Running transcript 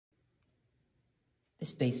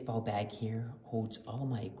This baseball bag here holds all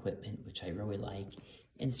my equipment, which I really like,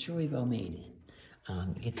 and it's really well made.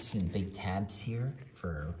 You get some big tabs here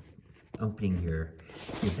for opening your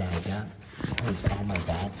bag up. It holds all my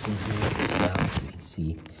bats in here as well. You can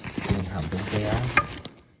see how big they are,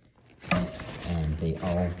 and they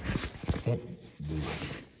all fit.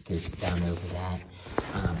 Goes down over that.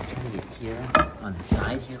 Turning it here on the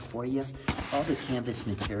side here for you. All the canvas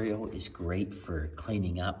material is great for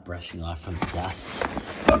cleaning up, brushing off from the dust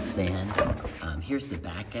and sand. Here's the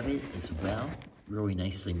back of it as well. Really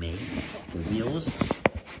nicely made. The wheels,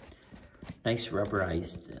 nice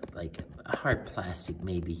rubberized, like a hard plastic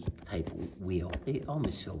maybe type wheel. They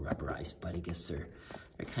almost feel rubberized, but I guess they're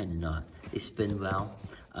kind of not. They spin well,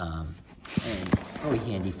 and really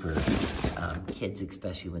handy for kids,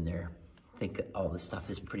 especially when think all this stuff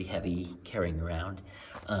is pretty heavy carrying around.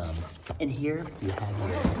 And here you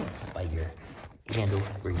have by your handle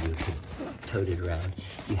where you can tote it around.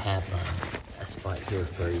 You have a spot here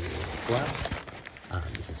for your gloves.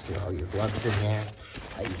 You can store all your gloves in there.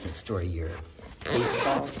 You can store your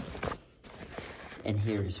baseballs in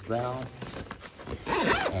here as well.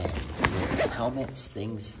 And your helmets,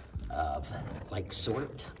 things of like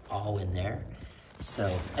sort, all in there.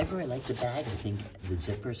 So I really like the bag. I think the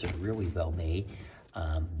zippers are really well made.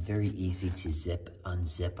 Very easy to zip,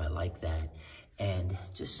 unzip. I like that. And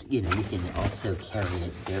just, you can also carry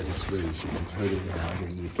it various ways. You can tote it around, or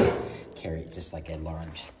you can carry it just like a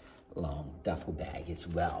large, long duffel bag as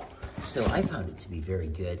well. So I found it to be very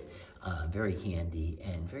good, very handy,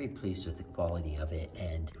 and very pleased with the quality of it,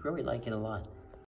 and really like it a lot.